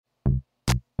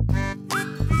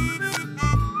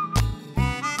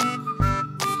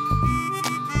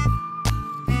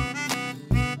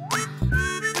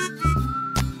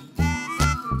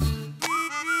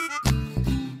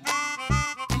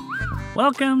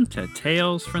Welcome to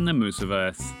Tales from the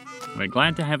Mooseverse. We're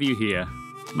glad to have you here.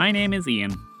 My name is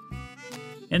Ian.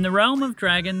 In the realm of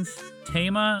dragons,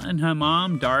 Tamar and her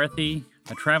mom, Dorothy,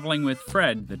 are traveling with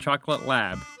Fred, the chocolate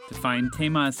lab, to find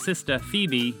Tamar's sister,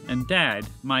 Phoebe, and dad,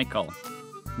 Michael.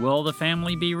 Will the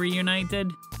family be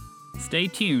reunited? Stay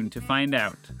tuned to find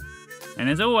out. And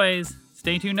as always,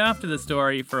 stay tuned after the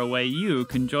story for a way you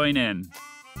can join in.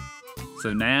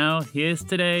 So now, here's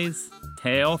today's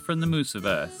Tale from the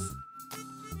Mooseverse.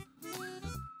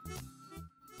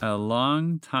 A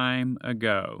long time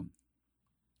ago.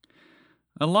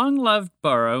 A long-loved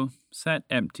burrow sat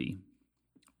empty.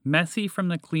 Messy from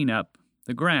the cleanup,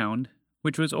 the ground,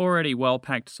 which was already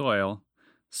well-packed soil,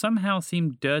 somehow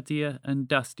seemed dirtier and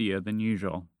dustier than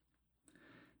usual.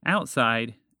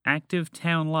 Outside, active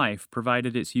town life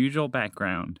provided its usual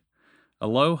background, a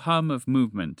low hum of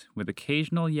movement with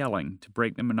occasional yelling to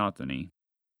break the monotony.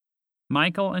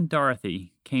 Michael and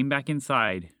Dorothy came back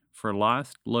inside for a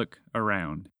last look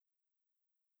around.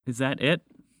 "Is that it?"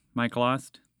 Michael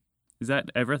asked. "Is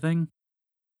that everything?"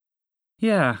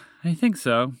 "Yeah, I think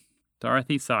so."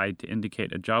 Dorothy sighed to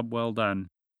indicate a job well done.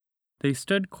 They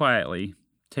stood quietly,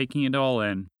 taking it all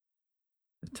in.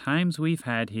 "The times we've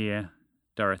had here,"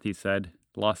 Dorothy said,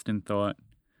 lost in thought.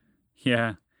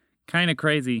 "Yeah, kinda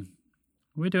crazy.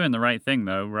 We're doing the right thing,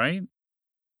 though, right?"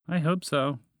 "I hope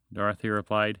so," Dorothy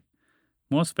replied.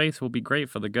 "More space will be great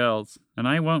for the girls, and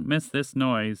I won't miss this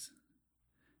noise."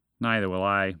 "Neither will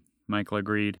I," Michael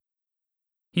agreed.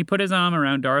 He put his arm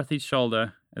around Dorothy's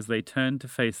shoulder as they turned to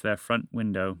face their front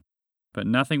window. But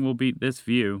nothing will beat this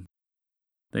view.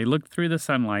 They looked through the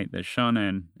sunlight that shone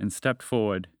in and stepped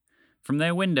forward. From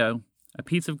their window, a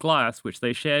piece of glass which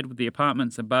they shared with the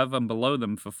apartments above and below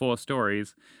them for 4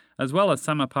 stories, as well as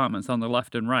some apartments on the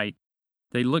left and right,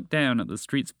 they looked down at the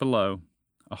streets below,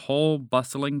 a whole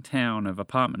bustling town of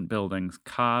apartment buildings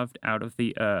carved out of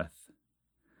the earth.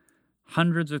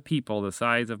 Hundreds of people the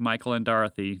size of Michael and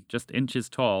Dorothy, just inches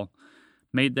tall,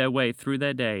 made their way through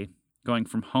their day, going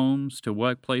from homes to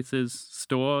workplaces,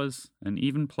 stores, and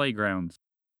even playgrounds.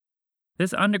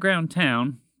 This underground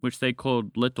town, which they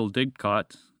called Little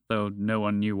Didcot, though no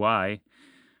one knew why,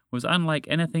 was unlike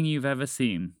anything you've ever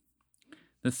seen.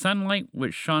 The sunlight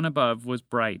which shone above was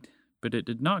bright, but it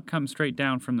did not come straight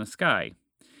down from the sky.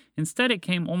 Instead, it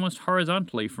came almost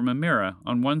horizontally from a mirror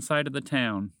on one side of the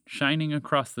town, shining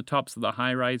across the tops of the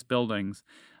high-rise buildings,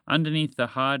 underneath the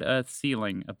hard earth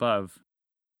ceiling above.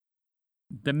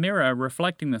 The mirror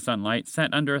reflecting the sunlight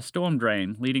sat under a storm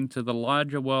drain leading to the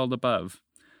larger world above.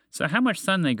 So how much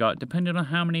sun they got depended on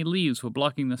how many leaves were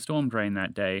blocking the storm drain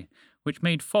that day, which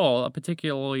made fall a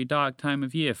particularly dark time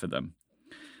of year for them.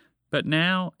 But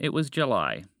now it was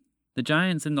July. The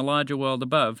giants in the larger world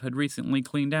above had recently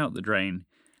cleaned out the drain,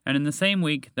 and in the same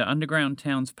week the underground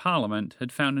town's parliament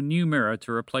had found a new mirror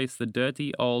to replace the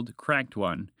dirty, old, cracked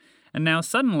one. And now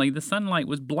suddenly the sunlight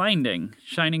was blinding,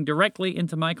 shining directly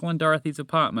into Michael and Dorothy's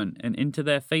apartment and into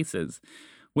their faces,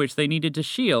 which they needed to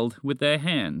shield with their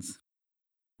hands.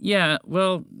 "Yeah,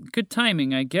 well, good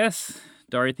timing, I guess,"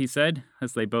 Dorothy said,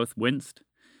 as they both winced.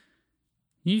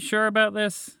 "You sure about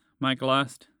this?" Michael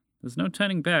asked. "There's no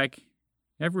turning back.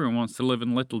 Everyone wants to live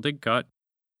in Little Didcot."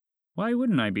 "Why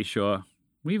wouldn't I be sure?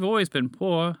 We've always been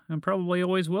poor, and probably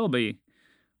always will be.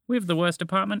 We have the worst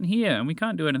apartment here, and we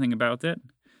can't do anything about it.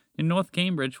 In North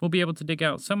Cambridge, we'll be able to dig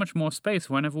out so much more space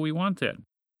whenever we want it.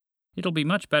 It'll be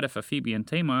much better for Phoebe and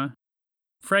Tamar.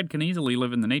 Fred can easily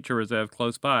live in the nature reserve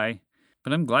close by,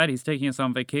 but I'm glad he's taking us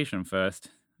on vacation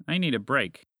first. I need a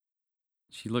break."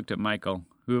 She looked at Michael,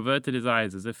 who averted his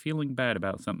eyes as if feeling bad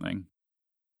about something.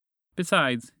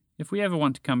 "Besides, if we ever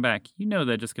want to come back, you know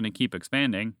they're just going to keep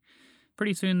expanding.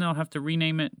 Pretty soon they'll have to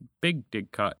rename it Big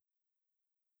Didcot."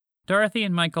 Dorothy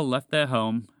and Michael left their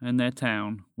home and their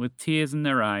town with tears in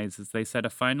their eyes as they said a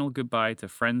final goodbye to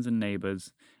friends and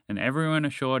neighbors, and everyone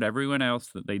assured everyone else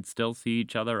that they'd still see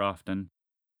each other often.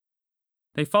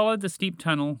 They followed the steep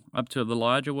tunnel up to the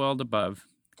larger world above,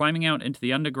 climbing out into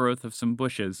the undergrowth of some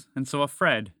bushes, and saw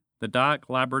Fred, the dark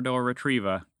Labrador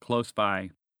retriever, close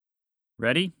by.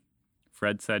 "Ready?"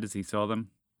 Fred said as he saw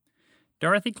them.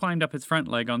 Dorothy climbed up his front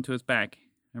leg onto his back,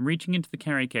 and reaching into the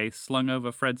carry case slung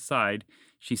over Fred's side,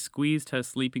 she squeezed her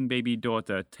sleeping baby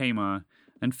daughter, Tamar,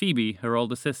 and Phoebe, her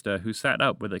older sister, who sat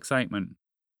up with excitement.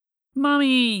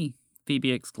 "Mommy!"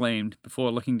 Phoebe exclaimed,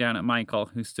 before looking down at Michael,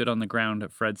 who stood on the ground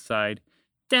at Fred's side.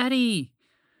 "Daddy!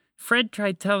 Fred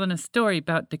tried telling a story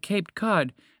about the Cape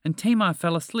Cod, and Tamar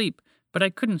fell asleep, but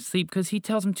I couldn't sleep because he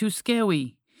tells him too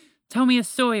scary. Tell me a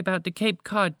story about the Cape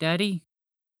Cod, Daddy."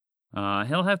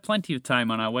 He'll have plenty of time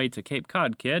on our way to Cape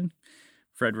Cod, kid,"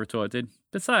 Fred retorted.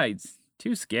 "Besides,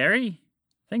 too scary?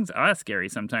 Things are scary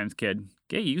sometimes, kid.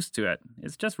 Get used to it.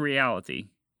 It's just reality.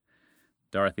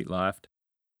 Dorothy laughed.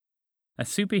 A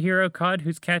superhero cod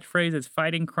whose catchphrase is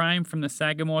fighting crime from the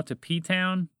Sagamore to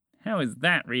P-Town? How is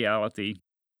that reality?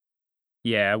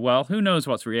 Yeah, well, who knows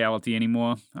what's reality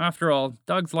anymore? After all,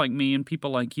 dogs like me and people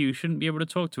like you shouldn't be able to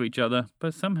talk to each other,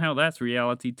 but somehow that's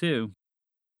reality too.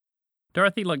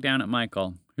 Dorothy looked down at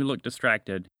Michael, who looked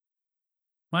distracted.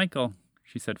 Michael,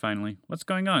 she said finally, what's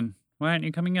going on? Why aren't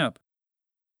you coming up?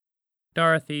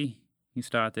 Dorothy, he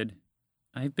started,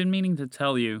 I've been meaning to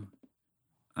tell you.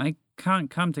 I can't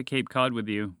come to Cape Cod with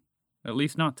you. At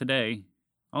least not today.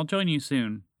 I'll join you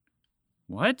soon.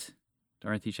 What?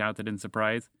 Dorothy shouted in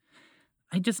surprise.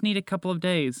 I just need a couple of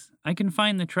days. I can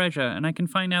find the treasure, and I can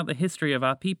find out the history of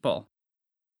our people.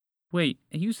 Wait,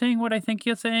 are you saying what I think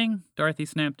you're saying? Dorothy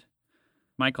snapped.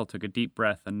 Michael took a deep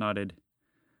breath and nodded.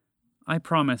 I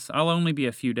promise, I'll only be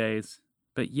a few days.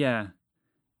 But yeah,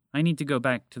 I need to go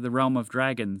back to the realm of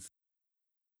dragons.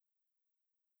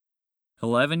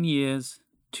 11 years,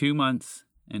 2 months,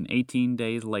 and 18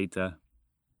 days later.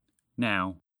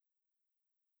 Now.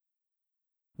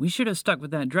 We should have stuck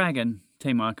with that dragon,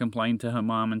 Tamar complained to her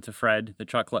mom and to Fred, the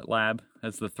chocolate lab,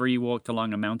 as the three walked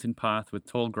along a mountain path with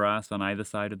tall grass on either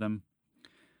side of them.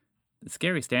 The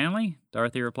Scary Stanley?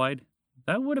 Dorothy replied.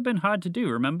 That would have been hard to do,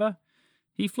 remember?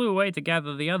 He flew away to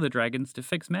gather the other dragons to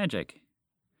fix magic.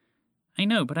 I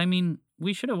know, but I mean,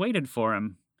 we should have waited for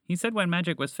him. He said when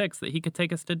magic was fixed that he could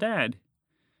take us to Dad.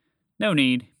 No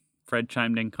need, Fred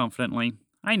chimed in confidently.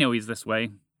 I know he's this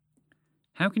way.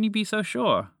 How can you be so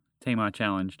sure? Tamar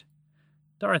challenged.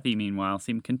 Dorothy, meanwhile,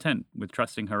 seemed content with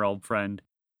trusting her old friend.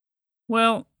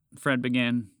 Well, Fred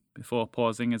began, before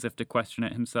pausing as if to question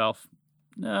it himself.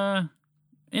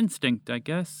 Instinct, I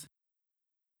guess.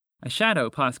 A shadow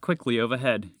passed quickly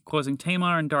overhead, causing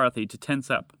Tamar and Dorothy to tense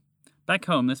up. Back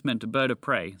home, this meant a bird of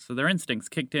prey, so their instincts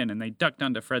kicked in and they ducked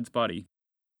under Fred's body.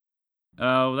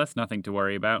 Oh, that's nothing to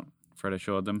worry about, Fred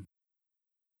assured them.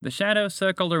 The shadow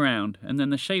circled around, and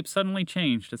then the shape suddenly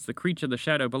changed as the creature the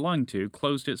shadow belonged to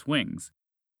closed its wings.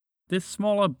 This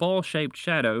smaller ball-shaped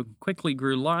shadow quickly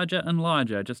grew larger and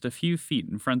larger just a few feet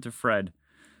in front of Fred.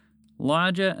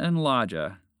 Larger and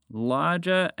larger,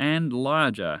 larger and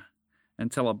larger,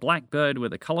 until a black bird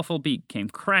with a colorful beak came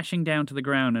crashing down to the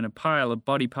ground in a pile of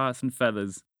body parts and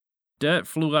feathers. Dirt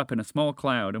flew up in a small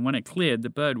cloud, and when it cleared, the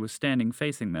bird was standing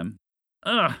facing them.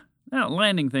 Ugh, that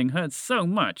landing thing hurts so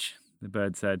much, the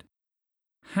bird said.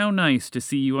 How nice to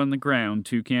see you on the ground,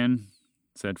 Toucan,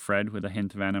 said Fred with a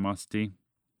hint of animosity.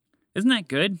 Isn't that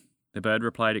good? The bird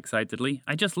replied excitedly.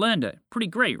 I just learned it. Pretty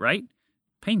great, right?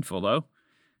 Painful, though.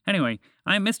 Anyway,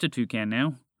 I'm Mr. Toucan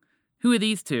now. Who are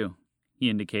these two? He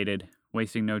indicated,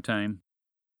 wasting no time.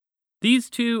 These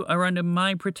two are under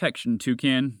my protection,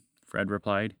 Toucan, Fred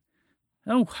replied.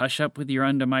 Oh, hush up with your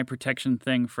under my protection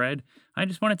thing, Fred. I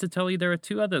just wanted to tell you there are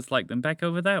two others like them back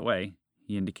over that way,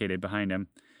 he indicated behind him.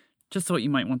 Just thought you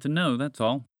might want to know, that's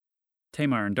all.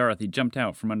 Tamar and Dorothy jumped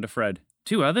out from under Fred.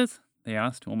 Two others? They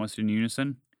asked, almost in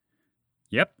unison.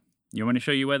 Yep. You want me to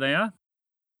show you where they are?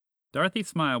 Dorothy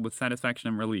smiled with satisfaction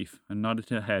and relief and nodded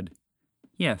her head.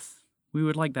 Yes, we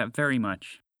would like that very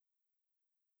much.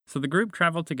 So the group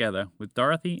traveled together, with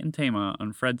Dorothy and Tamar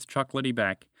on Fred's chocolatey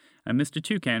back, and Mr.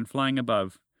 Toucan flying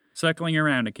above, circling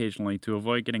around occasionally to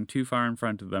avoid getting too far in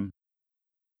front of them.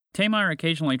 Tamar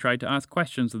occasionally tried to ask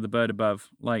questions of the bird above,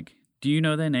 like, do you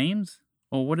know their names?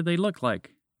 Or what do they look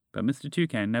like? But Mr.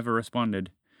 Toucan never responded.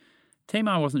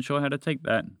 Tamar wasn't sure how to take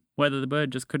that, whether the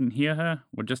bird just couldn't hear her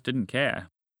or just didn't care.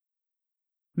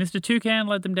 Mr. Toucan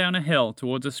led them down a hill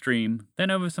towards a stream, then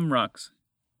over some rocks.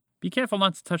 Be careful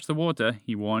not to touch the water,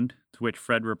 he warned, to which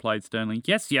Fred replied sternly,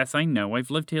 Yes, I know. I've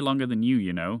lived here longer than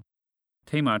you know.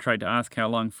 Tamar tried to ask how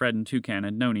long Fred and Toucan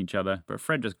had known each other, but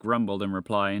Fred just grumbled in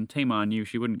reply, and Tamar knew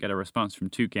she wouldn't get a response from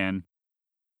Toucan.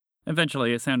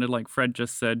 Eventually, it sounded like Fred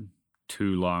just said,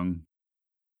 Too long.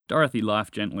 Dorothy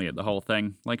laughed gently at the whole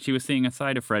thing, like she was seeing a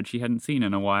side of Fred she hadn't seen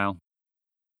in a while.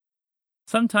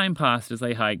 Some time passed as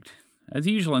they hiked. As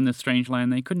usual in this strange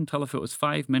land, they couldn't tell if it was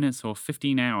 5 minutes or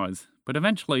 15 hours, but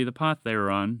eventually the path they were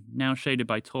on, now shaded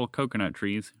by tall coconut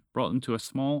trees, brought them to a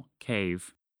small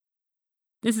cave.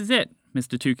 This is it,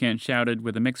 Mr. Toucan shouted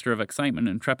with a mixture of excitement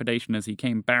and trepidation as he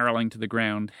came barreling to the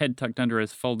ground, head tucked under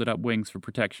his folded-up wings for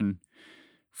protection.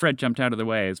 Fred jumped out of the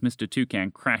way as Mr.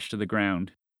 Toucan crashed to the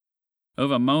ground.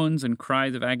 Over moans and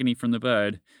cries of agony from the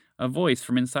bird, a voice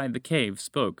from inside the cave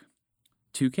spoke.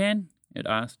 Toucan? It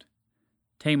asked.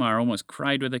 Tamar almost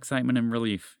cried with excitement and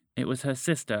relief. It was her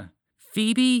sister.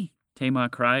 Phoebe? Tamar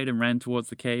cried and ran towards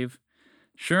the cave.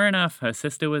 Sure enough, her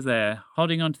sister was there,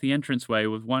 holding onto the entranceway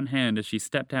with one hand as she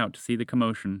stepped out to see the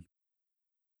commotion.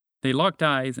 They locked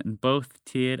eyes and both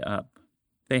teared up.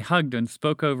 They hugged and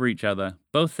spoke over each other,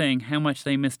 both saying how much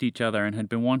they missed each other and had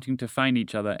been wanting to find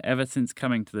each other ever since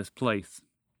coming to this place.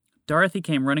 Dorothy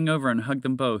came running over and hugged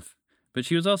them both, but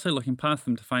she was also looking past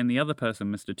them to find the other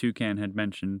person Mr. Toucan had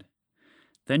mentioned.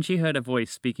 Then she heard a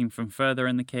voice speaking from further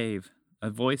in the cave, a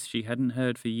voice she hadn't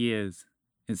heard for years.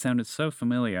 It sounded so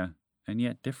familiar, and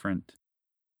yet different.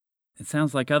 "It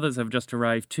sounds like others have just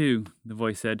arrived too," the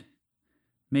voice said.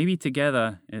 "Maybe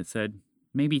together," it said,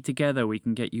 "maybe together we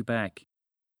can get you back."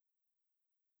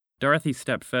 Dorothy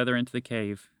stepped further into the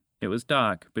cave. It was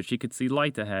dark, but she could see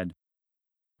light ahead.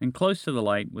 And close to the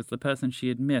light was the person she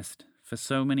had missed for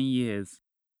so many years.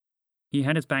 He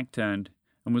had his back turned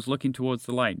and was looking towards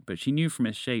the light, but she knew from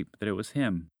his shape that it was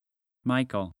him,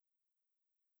 Michael.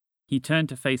 He turned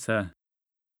to face her.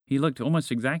 He looked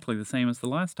almost exactly the same as the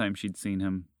last time she'd seen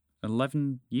him,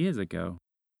 11 years ago.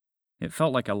 It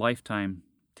felt like a lifetime.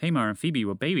 Tamar and Phoebe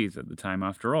were babies at the time,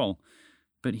 after all,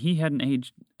 but he hadn't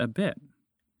aged a bit.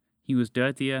 He was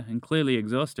dirtier and clearly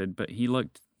exhausted, but he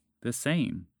looked the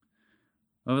same.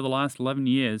 Over the last 11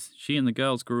 years, she and the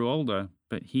girls grew older,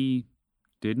 but he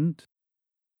didn't.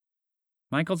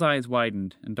 Michael's eyes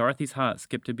widened, and Dorothy's heart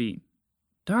skipped a beat.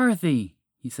 "Dorothy,"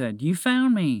 he said, "you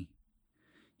found me."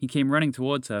 He came running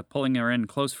towards her, pulling her in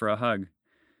close for a hug.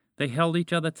 They held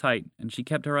each other tight, and she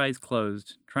kept her eyes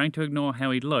closed, trying to ignore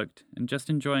how he looked and just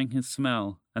enjoying his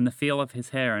smell and the feel of his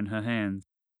hair in her hands.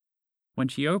 When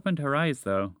she opened her eyes,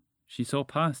 though, she saw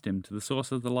past him to the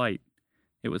source of the light.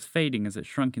 It was fading as it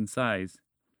shrunk in size.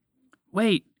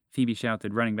 "Wait!" Phoebe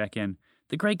shouted, running back in.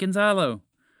 "The Great Gonzalo!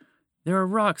 There are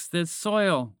rocks, there's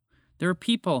soil, there are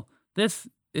people. This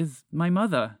is my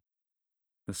mother."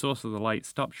 The source of the light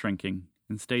stopped shrinking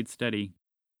and stayed steady.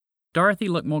 Dorothy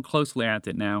looked more closely at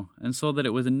it now and saw that it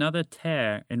was another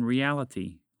tear in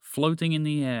reality, floating in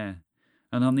the air,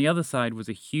 and on the other side was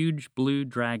a huge blue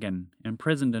dragon,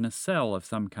 imprisoned in a cell of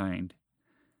some kind.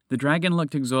 The dragon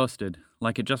looked exhausted,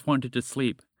 like it just wanted to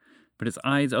sleep, but its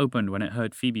eyes opened when it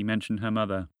heard Phoebe mention her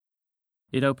mother.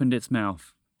 It opened its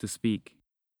mouth to speak.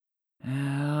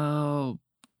 "Help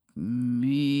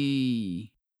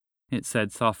me," it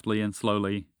said softly and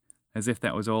slowly, as if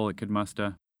that was all it could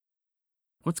muster.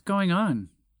 "What's going on?"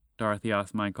 Dorothy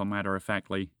asked Michael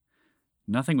matter-of-factly.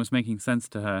 Nothing was making sense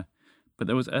to her, but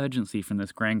there was urgency from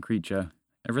this grand creature.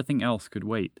 Everything else could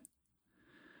wait.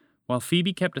 While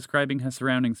Phoebe kept describing her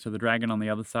surroundings to the dragon on the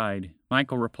other side,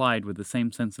 Michael replied with the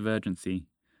same sense of urgency.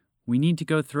 "We need to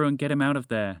go through and get him out of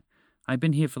there. I've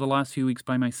been here for the last few weeks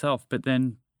by myself, but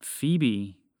then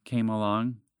Phoebe came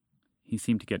along." He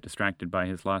seemed to get distracted by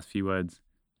his last few words.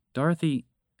 "Dorothy,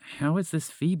 how is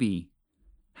this Phoebe?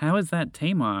 How is that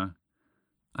Tamar?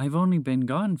 I've only been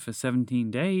gone for 17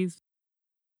 days.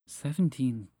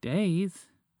 17 days?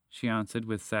 She answered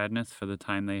with sadness for the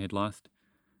time they had lost.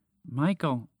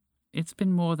 "Michael, it's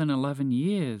been more than 11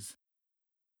 years.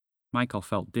 Michael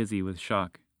felt dizzy with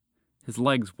shock. His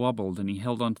legs wobbled and he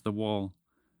held onto the wall.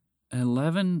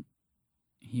 11?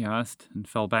 He asked and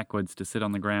fell backwards to sit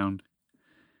on the ground.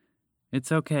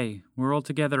 "It's okay. We're all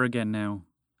together again now,"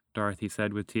 Dorothy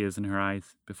said with tears in her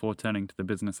eyes, before turning to the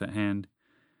business at hand.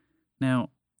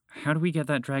 "Now, how do we get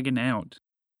that dragon out?"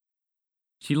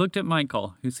 She looked at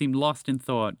Michael, who seemed lost in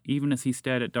thought, even as he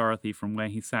stared at Dorothy from where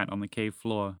he sat on the cave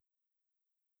floor.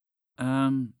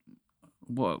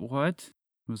 What?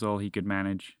 Was all he could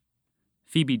manage.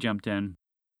 Phoebe jumped in.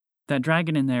 "That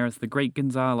dragon in there is the Great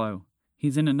Gonzalo.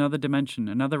 He's in another dimension,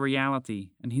 another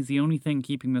reality, and he's the only thing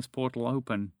keeping this portal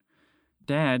open.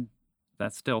 Dad,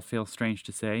 that still feels strange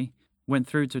to say, went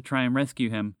through to try and rescue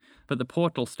him, but the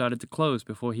portal started to close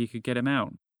before he could get him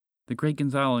out. The Great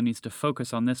Gonzalo needs to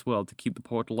focus on this world to keep the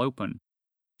portal open.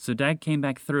 So Dad came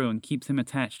back through and keeps him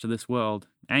attached to this world,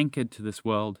 anchored to this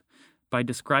world, by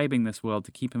describing this world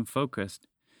to keep him focused.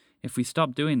 If we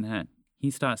stop doing that,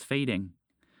 he starts fading.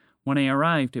 When I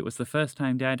arrived, it was the first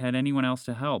time Dad had anyone else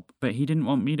to help, but he didn't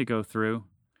want me to go through.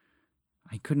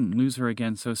 I couldn't lose her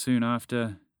again so soon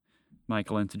after,"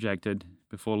 Michael interjected,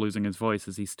 before losing his voice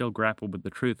as he still grappled with the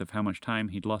truth of how much time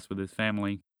he'd lost with his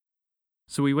family.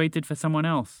 "So we waited for someone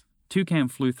else. Toucan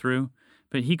flew through,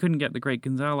 but he couldn't get the Great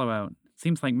Gonzalo out.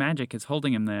 Seems like magic is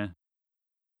holding him there."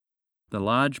 The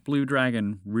large blue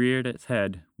dragon reared its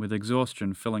head, with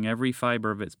exhaustion filling every fiber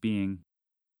of its being.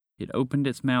 It opened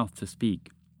its mouth to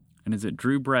speak, and as it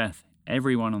drew breath,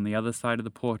 everyone on the other side of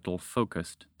the portal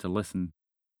focused to listen.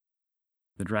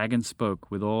 The dragon spoke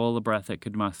with all the breath it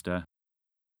could muster.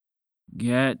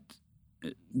 "Get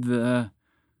the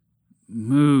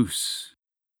moose."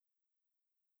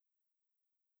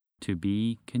 To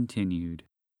be continued.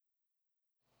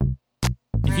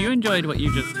 If you enjoyed what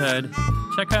you just heard,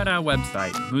 check out our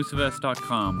website,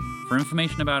 mooseverse.com, for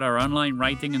information about our online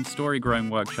writing and story growing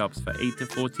workshops for 8 to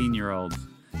 14-year-olds,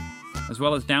 as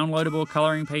well as downloadable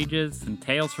coloring pages and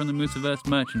Tales from the Mooseverse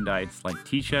merchandise like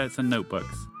t-shirts and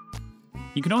notebooks.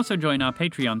 You can also join our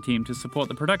Patreon team to support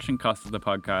the production costs of the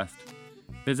podcast.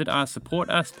 Visit our Support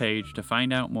Us page to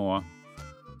find out more.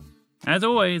 As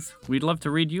always, we'd love to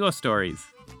read your stories.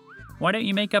 Why don't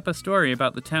you make up a story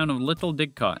about the town of Little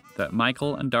Didcot that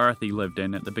Michael and Dorothy lived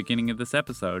in at the beginning of this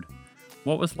episode?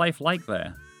 What was life like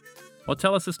there? Or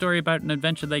tell us a story about an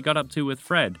adventure they got up to with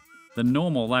Fred, the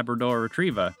normal Labrador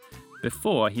Retriever,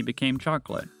 before he became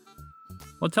chocolate.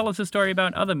 Or tell us a story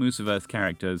about other Mooseverse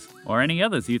characters, or any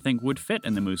others you think would fit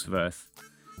in the Mooseverse.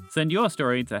 Send your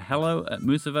story to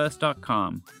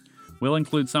hello@mooseverse.com. We'll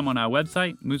include some on our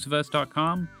website,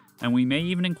 mooseverse.com, and we may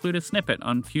even include a snippet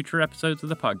on future episodes of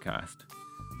the podcast.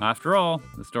 After all,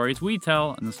 the stories we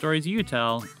tell and the stories you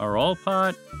tell are all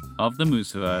part of the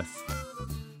Mooseverse.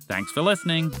 Thanks for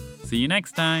listening. See you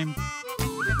next time.